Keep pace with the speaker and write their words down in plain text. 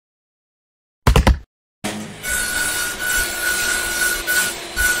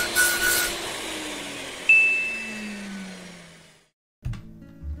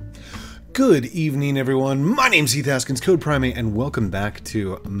Good evening, everyone. My name's Heath, Haskins, Code Primate, and welcome back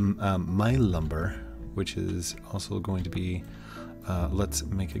to my lumber, which is also going to be let's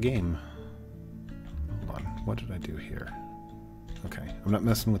make a game. Hold on, what did I do here? Okay, I'm not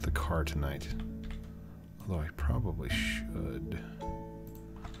messing with the car tonight, although I probably should.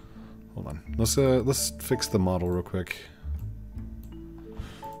 Hold on, let's fix the model real quick.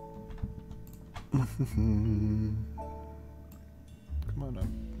 Come on up.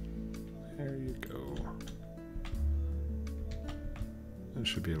 There you go. That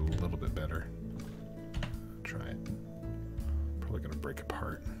should be a little bit better. Try it. Probably gonna break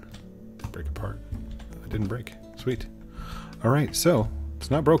apart. Break apart. I didn't break. Sweet. Alright, so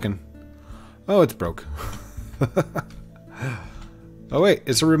it's not broken. Oh, it's broke. Oh wait,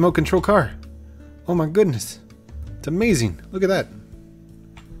 it's a remote control car. Oh my goodness. It's amazing. Look at that.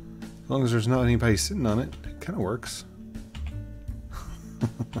 As long as there's not anybody sitting on it, it kind of works.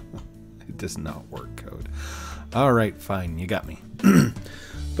 It does not work, code. Alright, fine, you got me.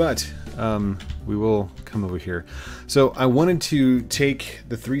 But we will come over here. So I wanted to take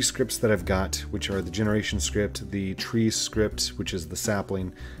the three scripts that I've got, which are the generation script, the tree script, which is the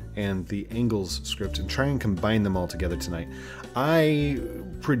sapling, and the angles script, and try and combine them all together tonight. I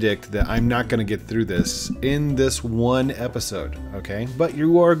predict that I'm not going to get through this in this one episode, okay? But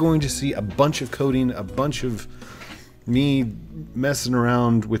you are going to see a bunch of coding, a bunch of me messing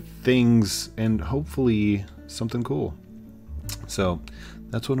around with things, and hopefully something cool. So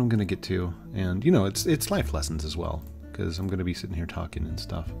that's what I'm going to get to. And you know, it's life lessons as well, because I'm going to be sitting here talking and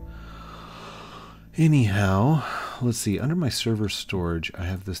stuff. Anyhow, let's see. Under my server storage, I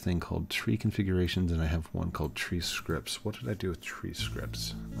have this thing called tree configurations, and I have one called tree scripts. What did I do with tree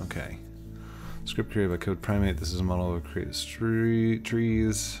scripts? Okay. Script created by Code Primate. This is a model of created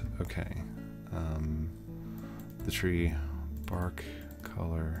trees. Okay. The tree, bark,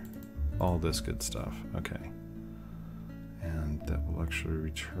 color, all this good stuff. Okay. And that will actually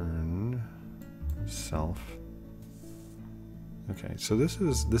return self. Okay, so this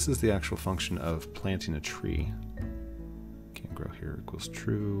is the actual function of planting a tree. Can't grow here equals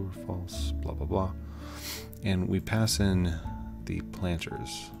true, false, blah blah blah. And we pass in the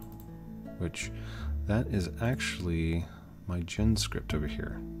planters, which that is actually my gen script over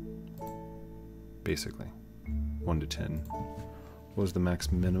here. Basically. 1 to 10. What was the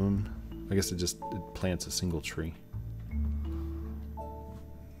max minimum? I guess it plants a single tree.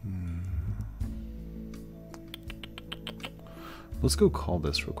 Let's go call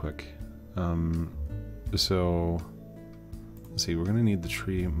this real quick. So let's see, we're gonna need the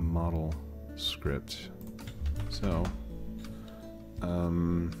tree model script. So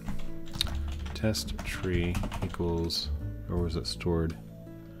test tree equals, or was it stored?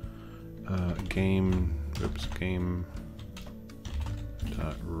 Game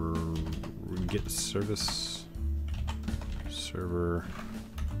dot get service server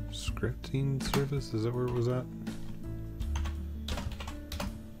scripting service. Is that where it was at?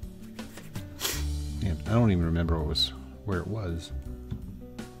 Man, I don't even remember where it was.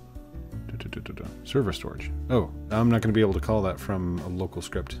 Server storage. Oh, I'm not going to be able to call that from a local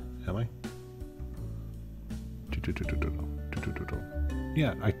script, am I?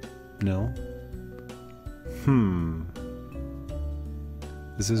 Yeah, no.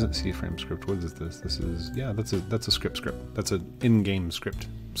 This isn't C-frame script. What is this? This is, yeah, that's a script. That's an in-game script,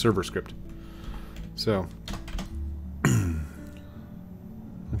 server script. So,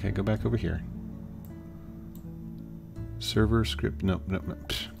 okay, go back over here. Server script. No,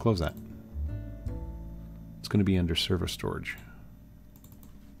 close that. It's going to be under server storage.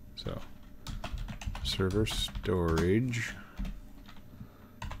 So, server storage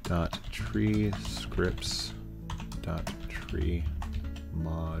dot tree scripts dot tree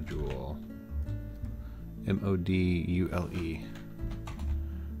module module,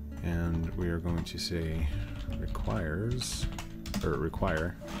 and we are going to say requires, or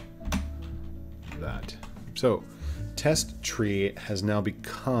require that. So test tree has now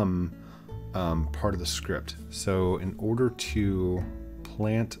become part of the script. So in order to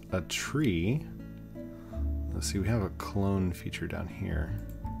plant a tree, let's see, we have a clone feature down here.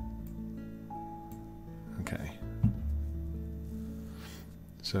 Okay.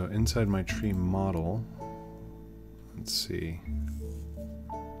 So inside my tree model, let's see,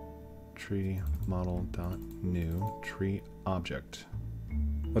 tree model dot new tree object.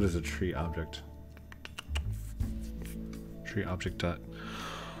 What is a tree object? Tree object dot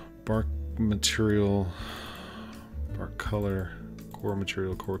bark material, bark color, core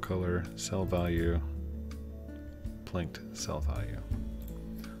material, core color, cell value, planked cell value.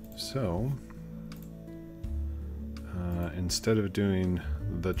 So instead of doing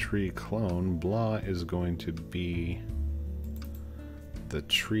the tree clone, blah is going to be the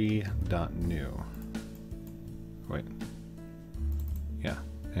tree.new. Wait. Yeah,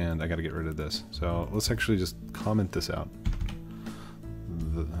 and I got to get rid of this. So let's actually just comment this out.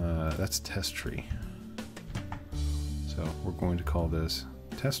 That's test tree. So we're going to call this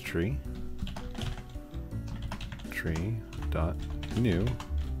test tree dot new,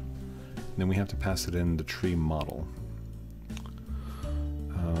 and then we have to pass it in the tree model.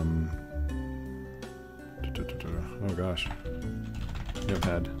 Oh gosh,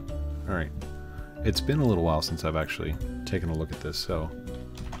 Notepad. All right, it's been a little while since I've actually taken a look at this. So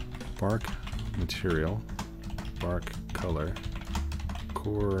bark material, bark color,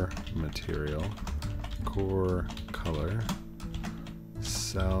 core material, core color,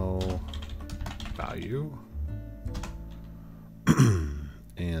 cell value,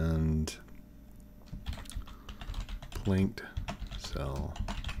 and planked cell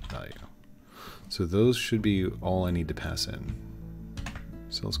value. So those should be all I need to pass in.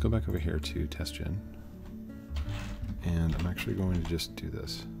 So let's go back over here to TestGen, and I'm actually going to just do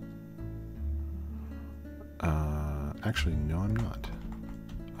this. Actually, no, I'm not.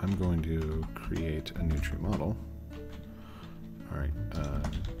 I'm going to create a new tree model. All right,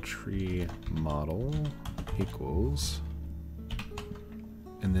 tree model equals,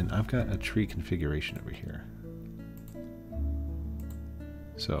 and then I've got a tree configuration over here.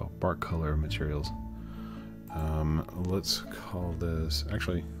 So bark color materials. Let's call this,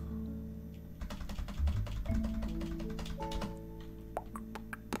 actually,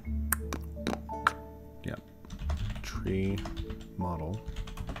 yeah, tree model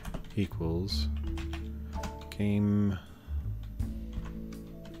equals game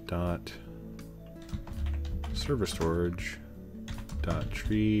dot server storage dot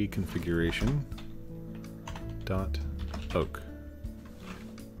tree configuration dot oak.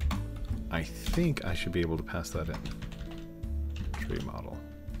 I think I should be able to pass that in. Tree model.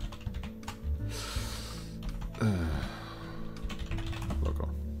 Local.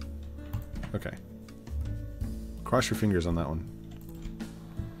 Okay. Cross your fingers on that one.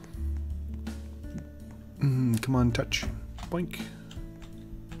 Come on, touch. Boink.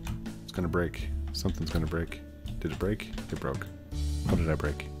 It's gonna break. Something's gonna break. Did it break? It broke. How did I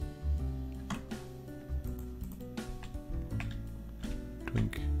break?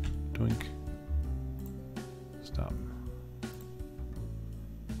 Twink. Twink. Stop.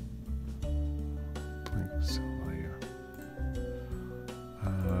 Blank cell value.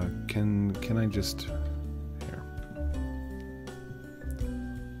 Can I just here?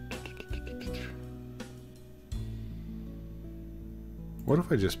 What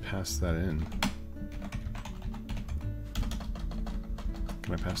if I just pass that in?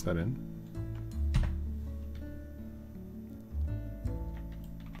 Can I pass that in?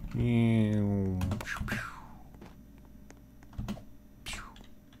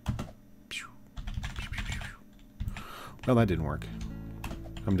 Well, that didn't work.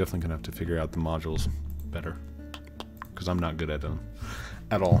 I'm definitely gonna have to figure out the modules better, because I'm not good at them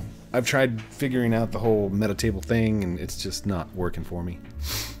at all. I've tried figuring out the whole meta table thing, and it's just not working for me.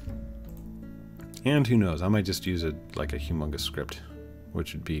 And who knows, I might just use it like a humongous script,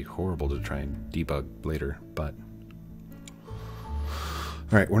 which would be horrible to try and debug later, but...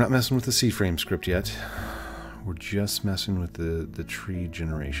 Alright, we're not messing with the C-frame script yet. We're just messing with the tree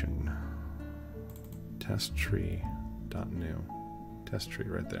generation. Test tree dot new. Test tree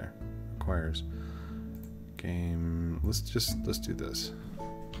right there. Requires game. Let's do this.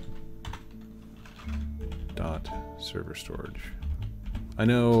 Dot server storage. I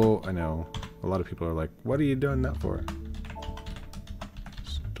know. A lot of people are like, what are you doing that for?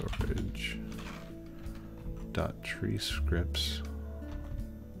 Storage dot tree scripts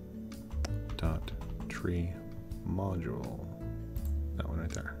dot tree module. That one right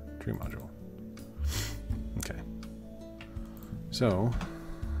there. Tree module. Okay. So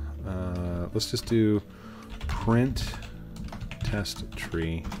let's just do print test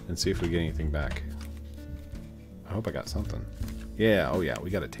tree and see if we get anything back. I hope I got something. Yeah, oh yeah, we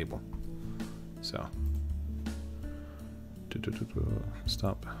got a table. So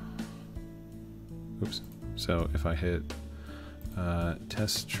stop. Oops. So if I hit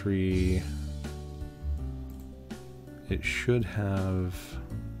test tree, it should have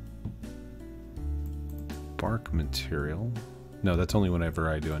bark material. No, that's only whenever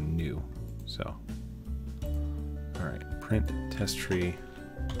I do a new. So, all right, print test tree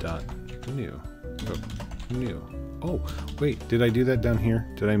dot new. Oh, new. Oh, wait, did I do that down here?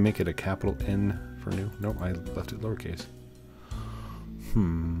 Did I make it a capital N for new? Nope, I left it lowercase.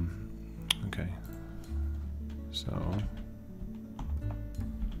 Okay. So,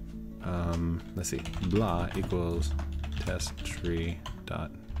 let's see, blah equals test tree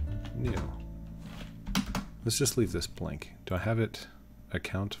dot new. Let's just leave this blank. Do I have it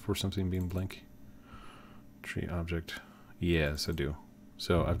account for something being blank? Tree object. Yes, I do.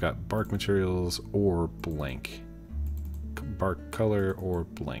 So I've got bark materials or blank. Bark color or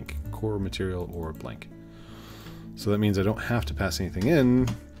blank. Core material or blank. So that means I don't have to pass anything in.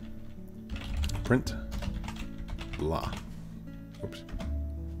 Print blah. Oops.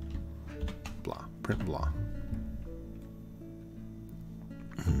 Blah. Print blah.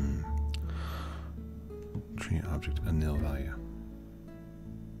 Tree object, a nil value.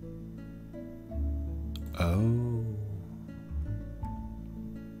 Oh.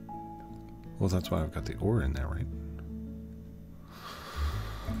 Well, that's why I've got the or in there, right?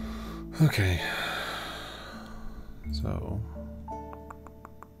 Okay. So.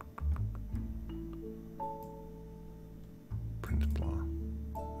 Print blah.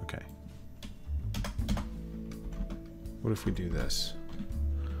 Okay. What if we do this?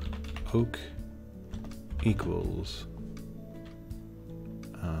 Oak equals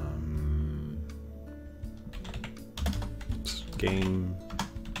game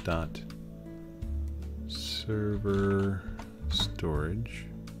dot server storage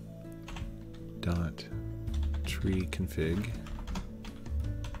dot tree config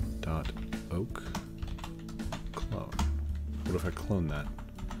dot oak clone. What if I clone that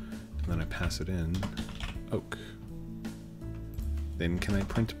and then I pass it in oak? Then can I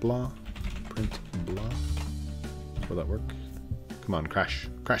print blah? Print blah? Will that work? Come on, crash.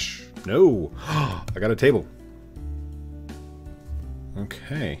 Crash. No! I got a table.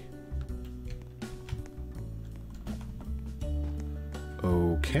 Okay.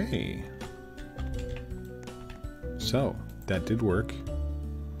 Okay. So, that did work.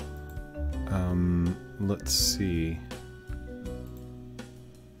 Let's see.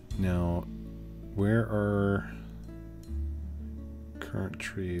 Now, where are current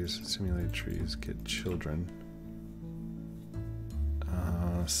trees, simulated trees, get children,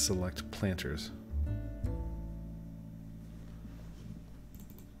 select planters.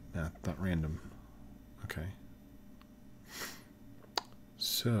 Nah, not random. Okay.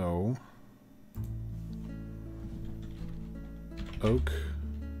 So, oak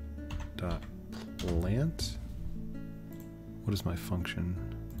dot plant. What is my function?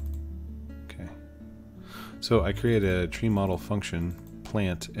 Okay. So I create a tree model function,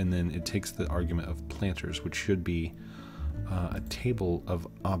 plant, and then it takes the argument of planters, which should be a table of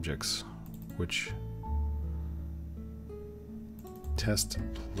objects, which test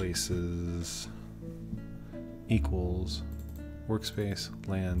places equals workspace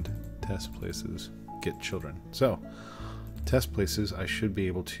land test places get children. So test places I should be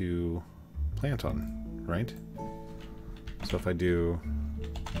able to plant on, right? So if I do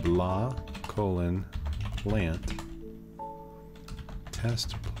blah colon plant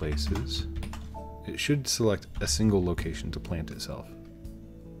test places, it should select a single location to plant itself.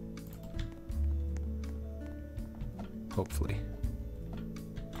 Hopefully.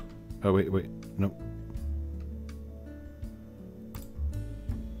 Oh, wait, nope.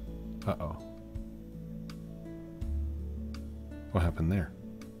 Uh-oh. What happened there?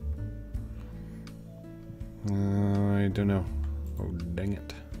 I don't know. Oh, dang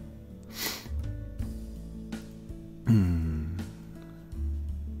it.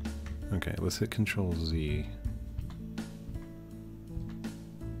 Okay, let's hit Control Z.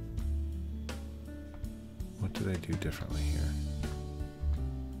 What did I do differently here?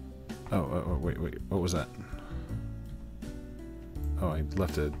 Oh, wait, what was that? Oh, I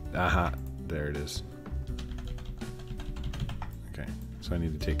left it. Aha, there it is. Okay, so I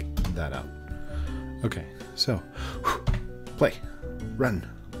need to take that out. Okay, so, play, run,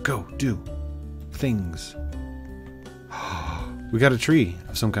 go, do things. We got a tree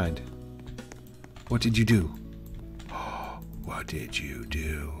of some kind. What did you do? What did you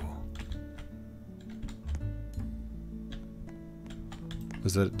do?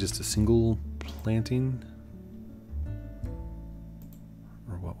 Was that just a single planting?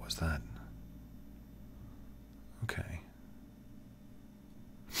 Or what was that? Okay.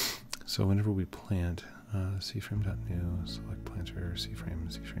 So whenever we plant, cframe.new, select planter, cframe.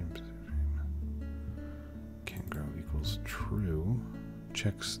 Can't grow equals true.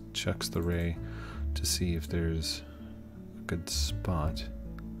 Checks the array to see if there's a good spot.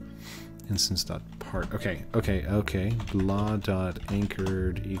 Instance.part. Okay.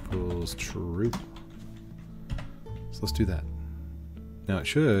 Blah.anchored equals true. So let's do that. Now it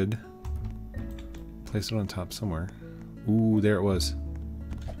should place it on top somewhere. Ooh, there it was.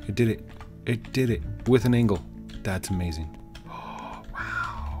 It did it. It did it with an angle. That's amazing. Oh,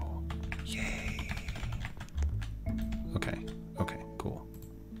 wow.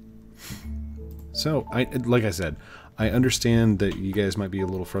 So, like I said, I understand that you guys might be a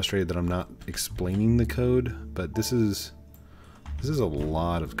little frustrated that I'm not explaining the code, but this is a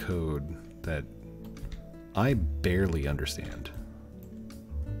lot of code that I barely understand.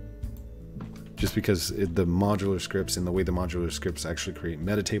 Just because the modular scripts and the way the modular scripts actually create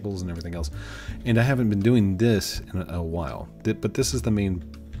meta tables and everything else. And I haven't been doing this in a while, but this is the main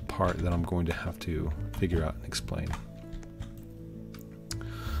part that I'm going to have to figure out and explain.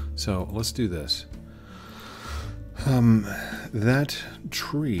 So let's do this. That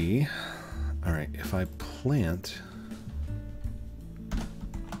tree, all right, if I plant,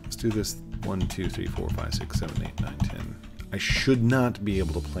 let's do this 1, 2, 3, 4, 5, 6, 7, 8, 9, 10. I should not be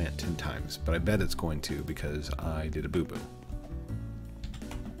able to plant 10 times, but I bet it's going to because I did a boo-boo.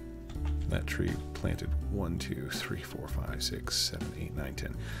 That tree planted 1, 2, 3, 4, 5, 6, 7, 8, 9,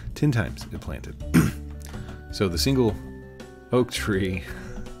 10. 10 times it planted. So the single oak tree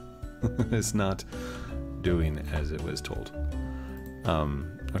is not doing as it was told.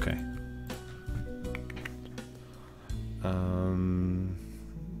 Okay.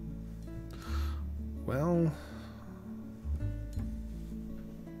 Well,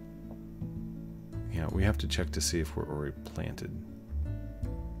 yeah, we have to check to see if we're already planted.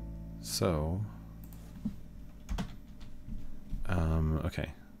 So,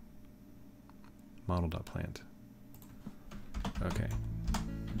 okay. Model.plant. Okay.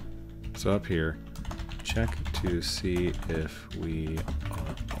 So up here, check to see if we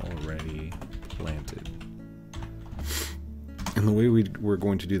are already planted. And the way we're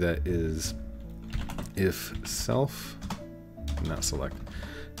going to do that is if self, not select,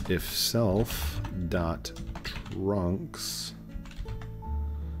 if self dot trunks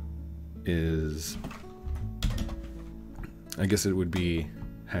is, I guess it would be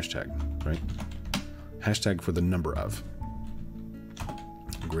hashtag, right? Hashtag for the number of.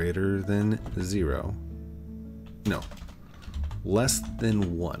 Greater than 0. No. Less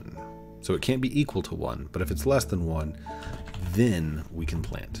than 1. So it can't be equal to 1, but if it's less than 1, then we can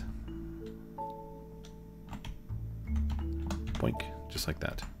plant. Boink, just like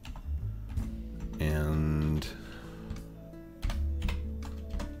that. And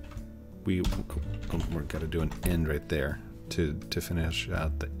we're got to do an end right there to finish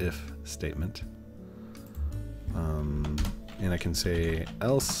out the if statement. And I can say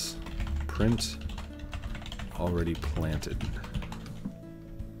else print already planted.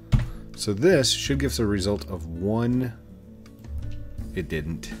 So this should give us a result of 1. It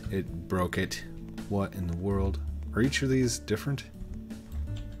didn't. It broke it. What in the world? Are each of these different?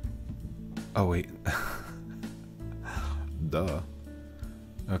 Oh wait. Duh.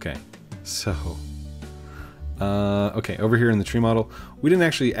 Okay. So okay, over here in the tree model, we didn't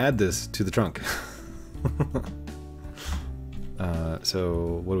actually add this to the trunk.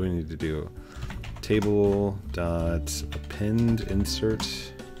 So what do we need to do? Table dot append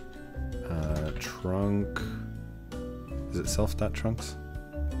insert trunk. Is it self dot trunks?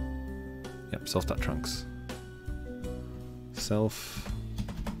 Yep, self dot trunks. Self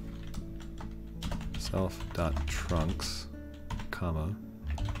dot trunks, comma,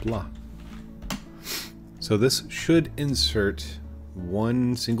 blah. So this should insert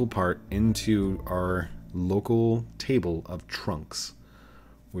one single part into our local table of trunks,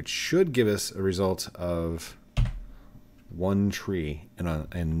 which should give us a result of 1 tree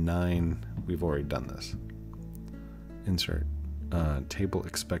and 9. We've already done this. Insert table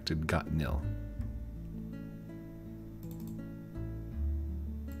expected got nil.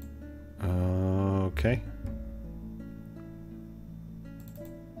 Okay.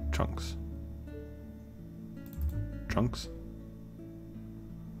 Trunks. Trunks?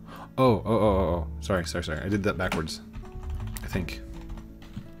 Oh. Sorry. I did that backwards. I think.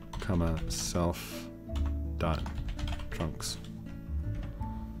 Comma self dot trunks.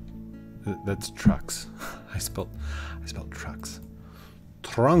 That's trucks. I spelled trucks.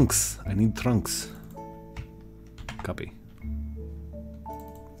 Trunks. I need trunks. Copy.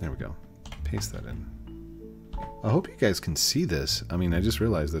 There we go. Paste that in. I hope you guys can see this. I mean, I just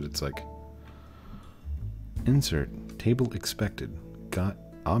realized that it's like insert table expected got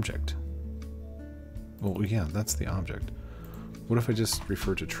object. Well, yeah, that's the object. What if I just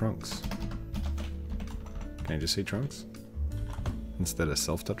refer to trunks? Can I just say trunks instead of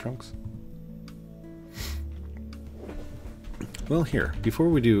self.trunks? Well, here, before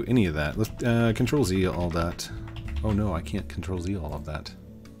we do any of that, let's Control Z all that. Oh no, I can't Control Z all of that.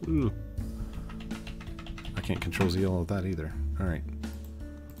 Ooh. I can't Control Z all of that either. All right,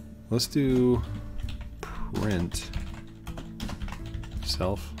 let's do print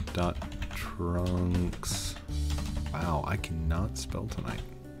self.trunks. Wow, I cannot spell tonight.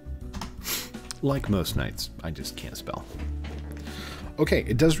 Like most nights, I just can't spell. Okay,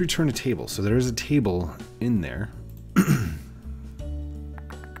 it does return a table, so there is a table in there.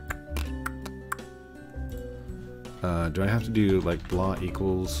 Do I have to do like blah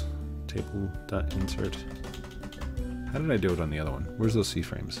equals table dot insert? How did I do it on the other one? Where's those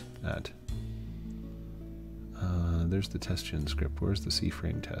C-frames at? There's the test gen script. Where's the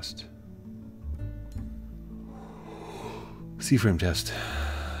C-frame test? C-frame test.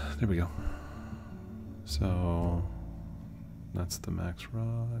 There we go. So that's the max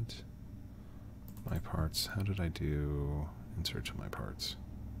rod. My parts. How did I do insert to my parts?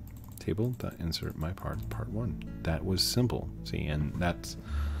 Table.insert my parts, part 1. That was simple. See, and that's,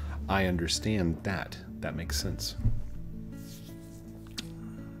 I understand that. That makes sense.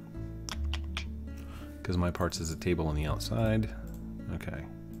 Because my parts is a table on the outside. Okay.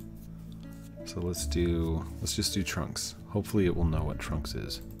 So let's just do trunks. Hopefully it will know what trunks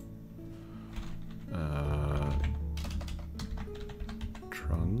is.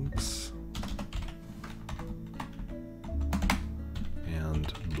 Trunks.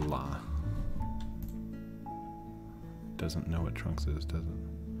 And blah. Doesn't know what trunks is, does it?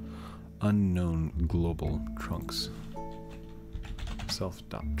 Unknown global trunks.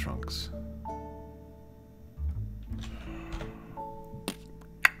 Self.trunks.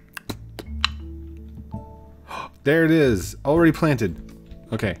 There it is! Already planted.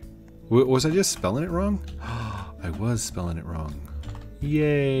 Okay. Was I just spelling it wrong? I was spelling it wrong.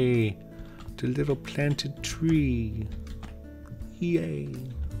 Yay! The little planted tree. Yay!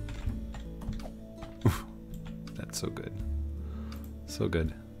 That's so good. So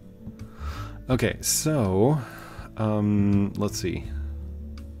good. Okay, so let's see.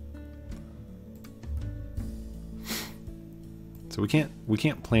 So we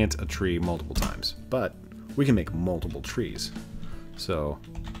can't plant a tree multiple times, but we can make multiple trees. So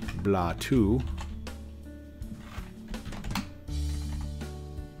blah 2.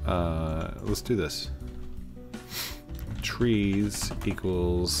 Let's do this. Trees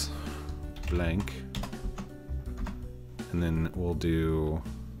equals blank, and then we'll do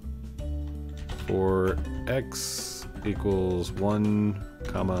for x equals 1,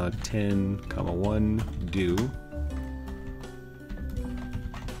 10, 1 do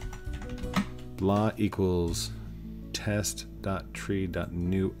blah equals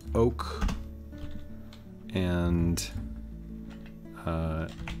test.tree.new oak and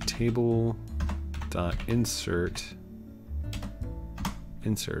table.insert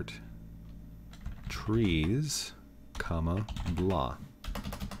trees, blah.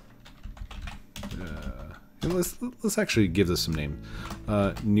 And let's actually give this some name.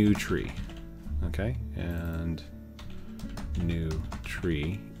 New tree, okay, and new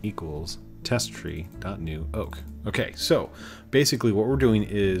tree equals test tree.new oak. Okay, so basically what we're doing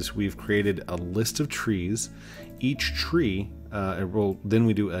is we've created a list of trees. Each tree, then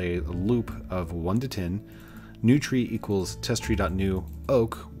we do a loop of 1 to 10. New tree equals test tree.new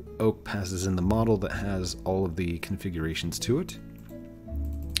oak. Oak passes in the model that has all of the configurations to it.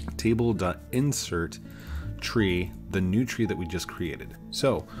 Table.insert tree, the new tree that we just created.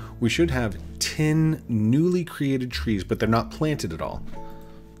 So we should have 10 newly created trees, but they're not planted at all.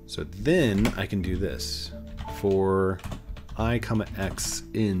 So then I can do this. For I, x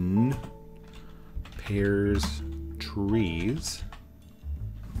in pairs trees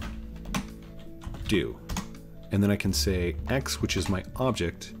do. And then I can say x, which is my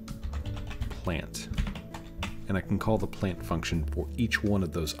object, plant. And I can call the plant function for each one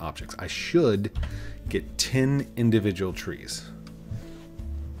of those objects. I should get 10 individual trees.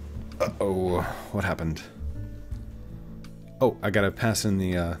 Uh-oh, what happened? Oh, I gotta pass in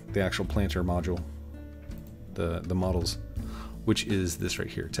the actual planter module, the models, which is this right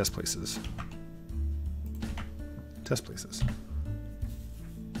here, test places. Test places.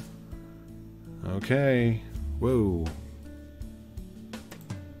 Okay, whoa.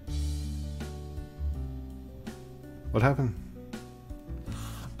 What happened?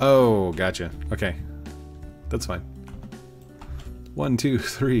 Oh, gotcha. Okay, that's fine. 1, 2,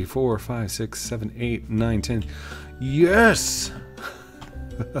 3, 4, 5, 6, 7, 8, 9, 10. Yes!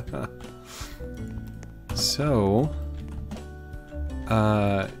 So,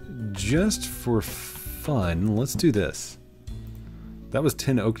 just for fun, let's do this. That was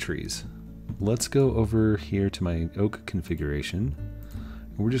 10 oak trees. Let's go over here to my oak configuration.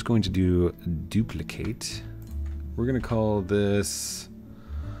 We're just going to do duplicate. We're going to call this,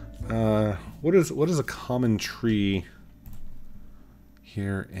 what is a common tree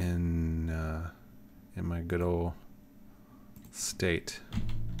here in my good old state?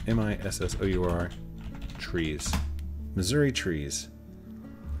 MISSOUR trees. Missouri trees.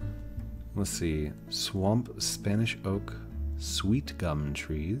 Let's see. Swamp, Spanish oak, sweet gum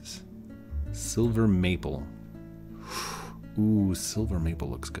trees, silver maple. Ooh, silver maple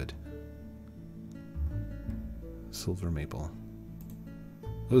looks good. Silver maple.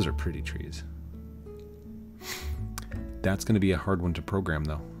 Those are pretty trees. That's going to be a hard one to program,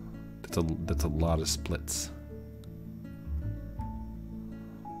 though. That's a lot of splits.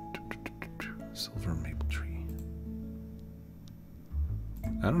 Silver maple tree.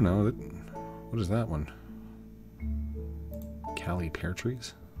 I don't know. What is that one? Cali pear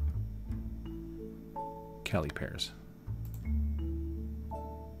trees? Cali pears.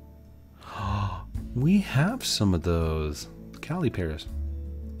 We have some of those. Cali pears.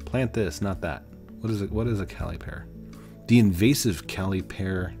 Plant this, not that. What is it? What is a cali pear? The invasive cali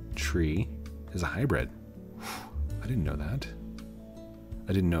pear tree is a hybrid. I didn't know that.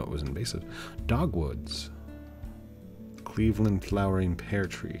 I didn't know it was invasive. Dogwoods. Cleveland flowering pear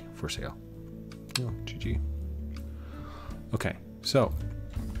tree for sale. Oh, GG. Okay, so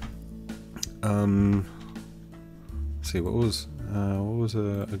let's see, what was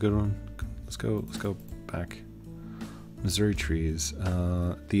a good one? Let's go back. Missouri trees.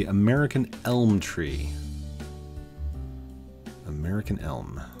 The American elm tree. American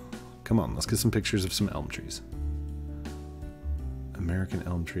elm. Come on, let's get some pictures of some elm trees. American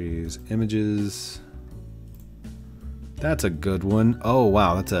elm trees. Images. That's a good one. Oh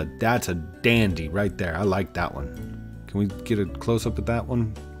wow, that's a dandy right there. I like that one. Can we get a close up at that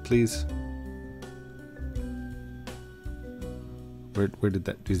one, please? Where did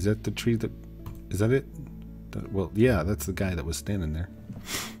that? Is that the tree that? Is that it? Well, yeah, that's the guy that was standing there.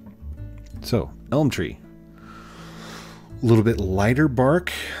 So, elm tree. A little bit lighter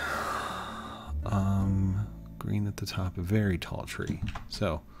bark. Green at the top, a very tall tree.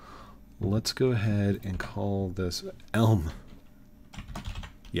 So, let's go ahead and call this elm.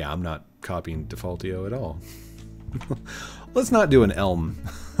 Yeah, I'm not copying Defaultio at all. Let's not do an elm.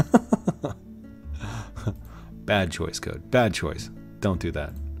 Bad choice, code. Bad choice. Don't do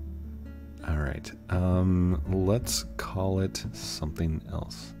that. All right. Let's call it something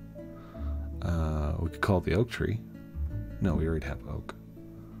else. We could call it the oak tree. No, we already have oak.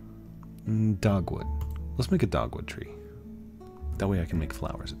 Dogwood. Let's make a dogwood tree. That way I can make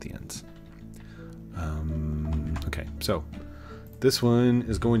flowers at the ends. Okay, so this one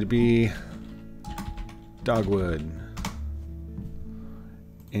is going to be dogwood.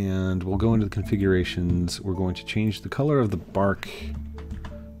 And we'll go into the configurations. We're going to change the color of the bark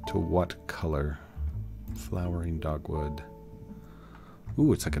to what color? Flowering dogwood.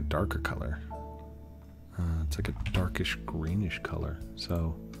 Ooh, it's like a darker color. It's like a darkish greenish color.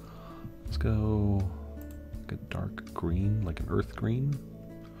 So let's go like a dark green, like an earth green.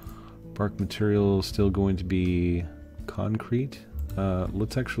 Bark material still going to be concrete.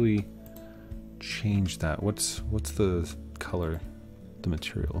 Let's actually change that. What's the color? The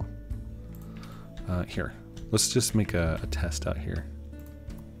material. Here, let's just make a test out here.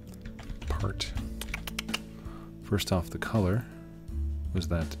 Part. First off, the color was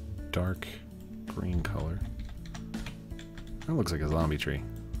that dark green color. That looks like a zombie tree,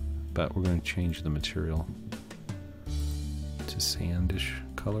 but we're going to change the material to sandish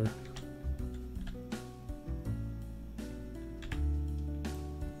color.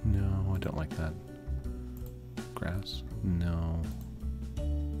 No, I don't like that. Grass? No.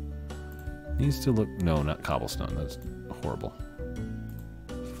 Needs to look... No, not cobblestone. That's horrible.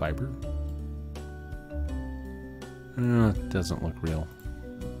 Fiber? It doesn't look real.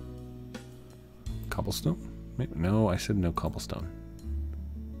 Cobblestone? Maybe, no, I said no cobblestone.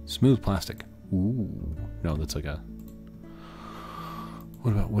 Smooth plastic. Ooh. No, that's like a...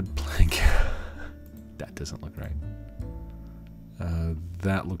 What about wood plank? That doesn't look right.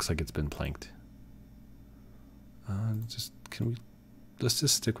 That looks like it's been planked. Can we... Let's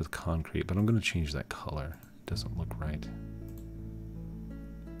just stick with concrete, but I'm going to change that color. It doesn't look right.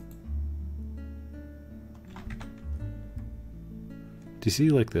 Do you see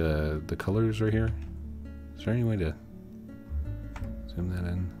like the colors right here? Is there any way to zoom that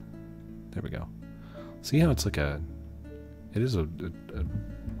in? There we go. See how it's like a... It is a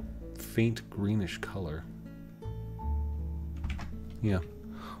faint greenish color. Yeah,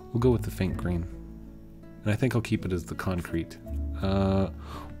 we'll go with the faint green. And I think I'll keep it as the concrete.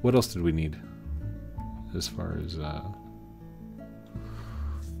 What else did we need? As far as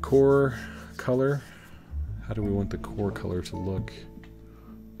core color. How do we want the core color to look?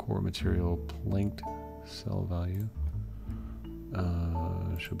 Core material, planked cell value.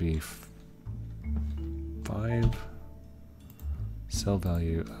 Should be 5. Cell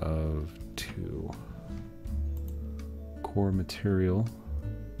value of 2. Core material.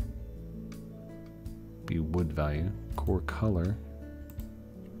 be wood value. Core color.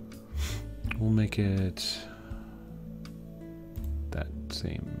 We'll make it that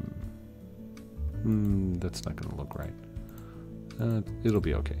same. That's not going to look right. It'll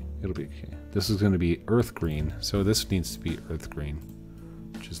be okay. It'll be okay. This is going to be earth green, so this needs to be earth green,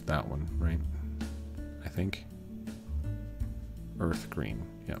 which is that one, right? I think. Earth green,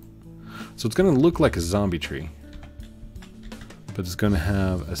 yeah. So it's going to look like a zombie tree, but it's going to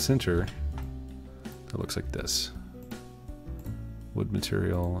have a center that looks like this. Wood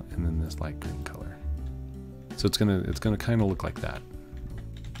material, and then this light green color. So it's gonna kind of look like that.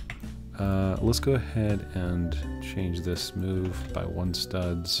 Let's go ahead and change this move by 1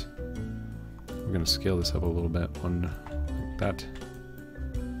 studs. We're gonna scale this up a little bit. One like that.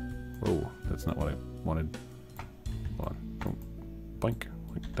 Whoa, that's not what I wanted. Hold on. Oh, boink,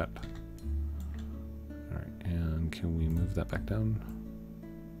 like that. All right, and can we move that back down?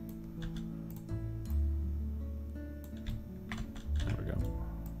 There we go.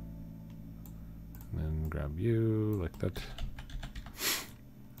 And then grab you like that.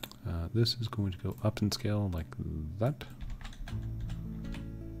 This is going to go up in scale like that.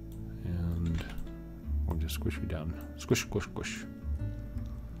 And we'll just squish you down. Squish, squish, squish.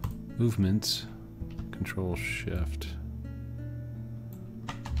 Movements. Control Shift.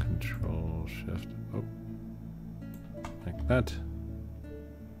 Control Shift. Oh. Like that.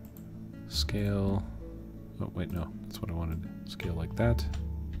 Scale. Oh, wait, no. That's what I wanted. Scale like that.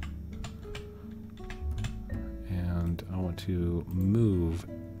 And I want to move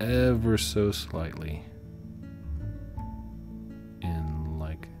ever so slightly in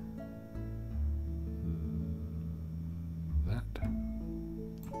like that.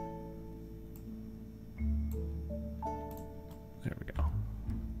 There we go.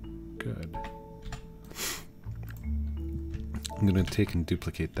 Good. I'm going to take and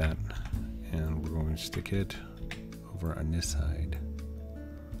duplicate that, and we're going to stick it over on this side.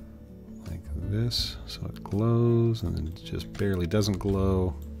 Like this, so it glows, and then it just barely doesn't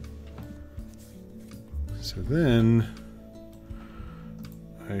glow. So then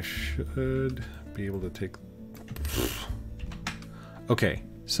I should be able to take... Okay,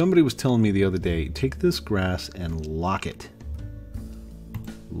 somebody was telling me the other day, take this grass and lock it.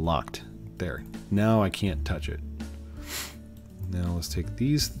 Locked. There. Now I can't touch it. Now let's take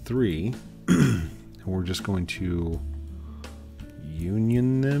these 3 and we're just going to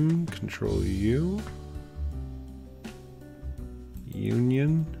union them. Control U.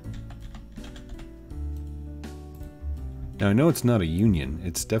 Union. Now I know it's not a union.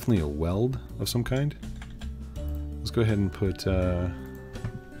 It's definitely a weld of some kind. Let's go ahead and put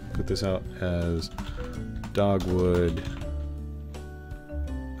this out as dogwood.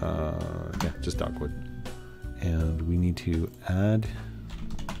 Yeah, just dogwood. And we need to add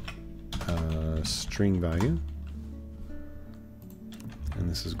a string value. And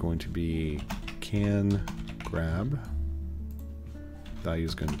this is going to be can grab. Value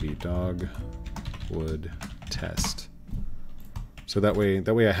is going to be dogwood test. So that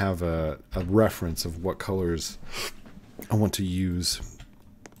way I have a reference of what colors I want to use.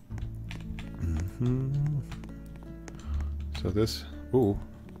 So this,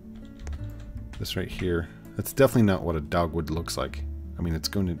 this right here, that's definitely not what a dogwood looks like. I mean, it's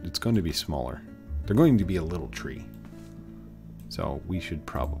going to be smaller. They're going to be a little tree. So we should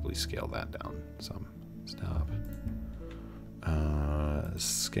probably scale that down some. Stop.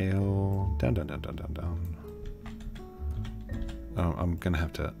 Scale down, down, down, down, down, down. Oh, I'm gonna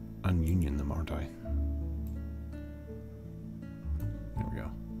have to ununion them, aren't I? There we go.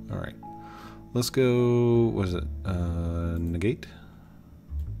 All right. Let's go. What is it? Negate?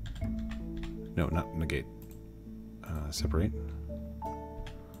 No, not negate. Separate.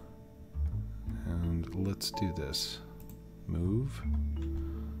 And let's do this. Move.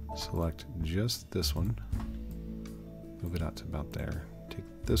 Select just this one. Move it out to about there. Take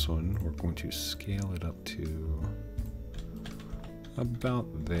this one. We're going to scale it up to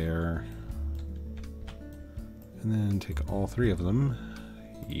about there. And then take all 3 of them.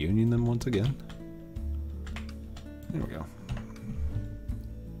 Union them once again. There we go.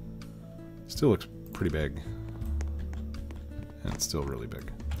 Still looks pretty big. And it's still really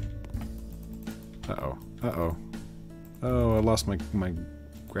big. Uh-oh. Uh-oh. Oh, I lost my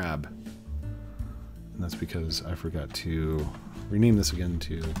grab. And that's because I forgot to rename this again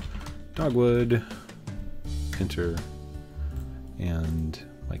to dogwood. Enter. And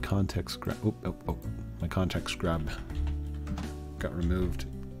my context grab. Oh, my context grab got removed.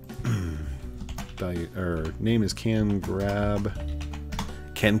 Value or name is can grab.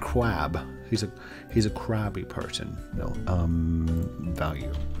 Can crab. He's a crabby person. No.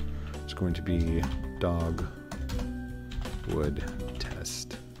 Value. It's going to be dog wood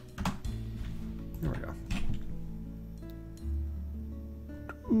test. There we go.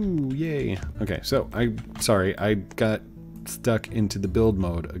 Ooh, yay. Okay, so sorry, I got stuck into the build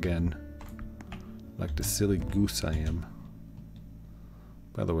mode again. Like the silly goose I am.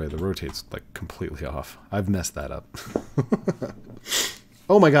 By the way, the rotate's like completely off. I've messed that up.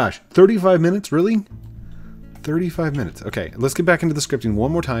 Oh my gosh, 35 minutes? Really? 35 minutes. Okay, let's get back into the scripting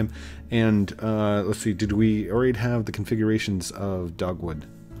one more time. And let's see, did we already have the configurations of dogwood?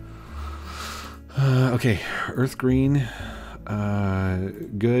 Okay, earth green.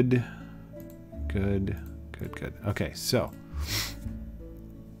 Good. Okay, so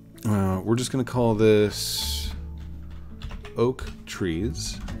we're just going to call this oak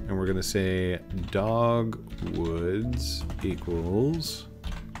trees. And we're going to say dogwoods equals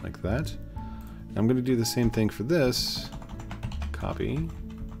like that. I'm going to do the same thing for this. Copy,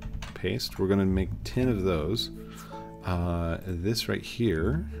 paste. We're going to make 10 of those. This right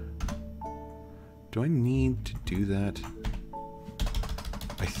here. Do I need to do that?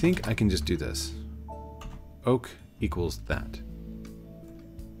 I think I can just do this. Oak equals that.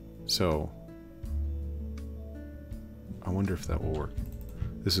 So, I wonder if that will work.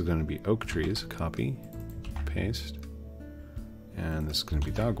 This is going to be oak trees. Copy, paste. And this is going to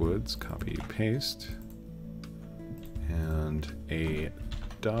be dogwoods, copy, paste. And a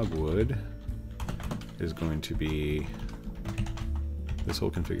dogwood is going to be this whole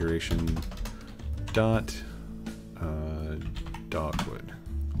configuration dot dogwood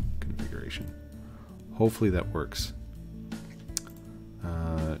configuration. Hopefully that works.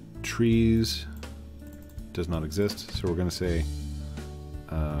 Trees does not exist, so we're going to say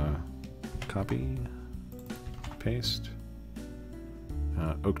copy, paste.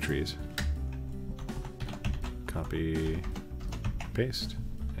 Oak trees. Copy, paste,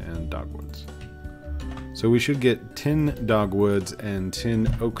 and dogwoods. So we should get 10 dogwoods and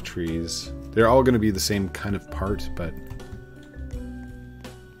 10 oak trees. They're all going to be the same kind of part, but...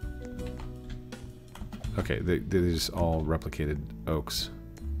 Okay, they just all replicated oaks,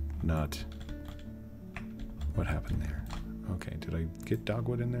 not... What happened there? Okay, did I get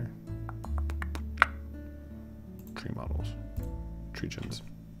dogwood in there? Tree models. Tree gens.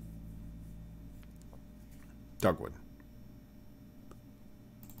 Dogwood.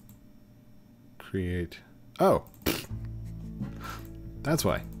 Create. Oh! That's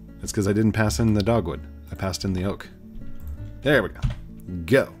why. It's because I didn't pass in the dogwood. I passed in the oak. There we go.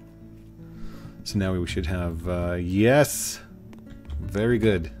 Go! So now we should have, yes! Very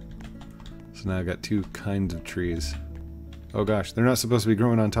good. So now I've got two kinds of trees. Oh gosh, they're not supposed to be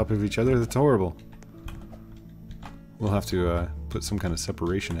growing on top of each other? That's horrible. We'll have to put some kind of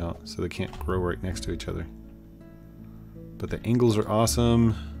separation out so they can't grow right next to each other. But the angles are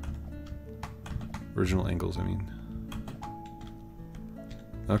awesome. Original angles, I mean.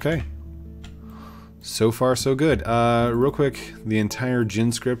 Okay. So far, so good. Real quick, the entire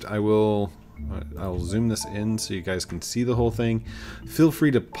gen script, I'll zoom this in so you guys can see the whole thing. Feel free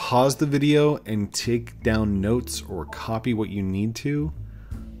to pause the video and take down notes or copy what you need to.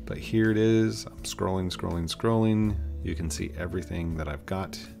 But here it is. I'm scrolling. You can see everything that I've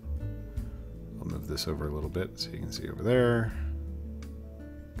got. I'll move this over a little bit so you can see over there.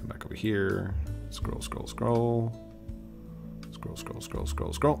 Come back over here. Scroll.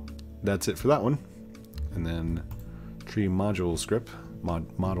 That's it for that one. And then tree module script.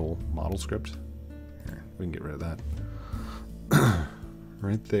 Model script. Here, we can get rid of that.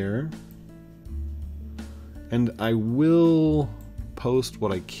 Right there. And I will post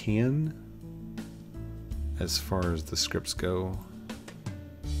what I can as far as the scripts go.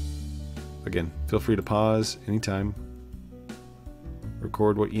 Again, feel free to pause anytime.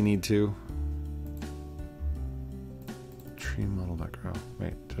 Record what you need to. Tree model.grow.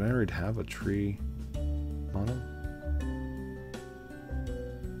 Wait, did I already have a tree model?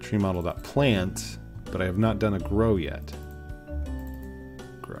 Tree model.plant, but I have not done a grow yet.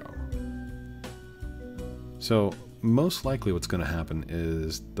 Grow. So most likely what's going to happen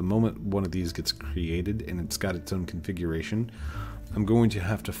is the moment one of these gets created and it's got its own configuration, I'm going to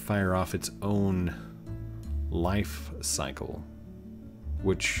have to fire off its own life cycle,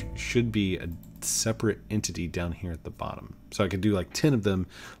 which should be a separate entity down here at the bottom. So I could do like 10 of them,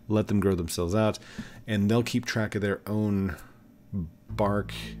 let them grow themselves out, and they'll keep track of their own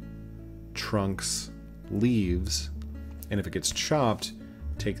bark, trunks, leaves, and if it gets chopped,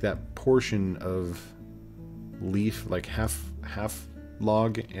 take that portion of leaf, like half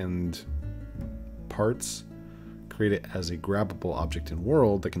log and parts, create it as a grabbable object in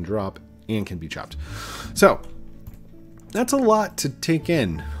world that can drop and can be chopped. So that's a lot to take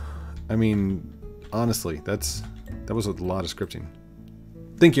in. I mean, honestly, that was a lot of scripting.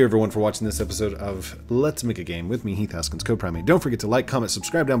 Thank you everyone for watching this episode of Let's Make a Game with me, Heath, Haskins, CodePrime8. Don't forget to like, comment,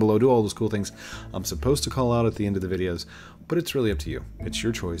 subscribe down below, do all those cool things I'm supposed to call out at the end of the videos, but it's really up to you. It's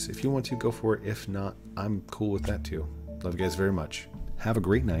your choice. If you want to, go for it. If not, I'm cool with that too. Love you guys very much. Have a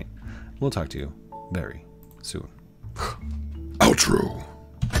great night. We'll talk to you very soon. Outro.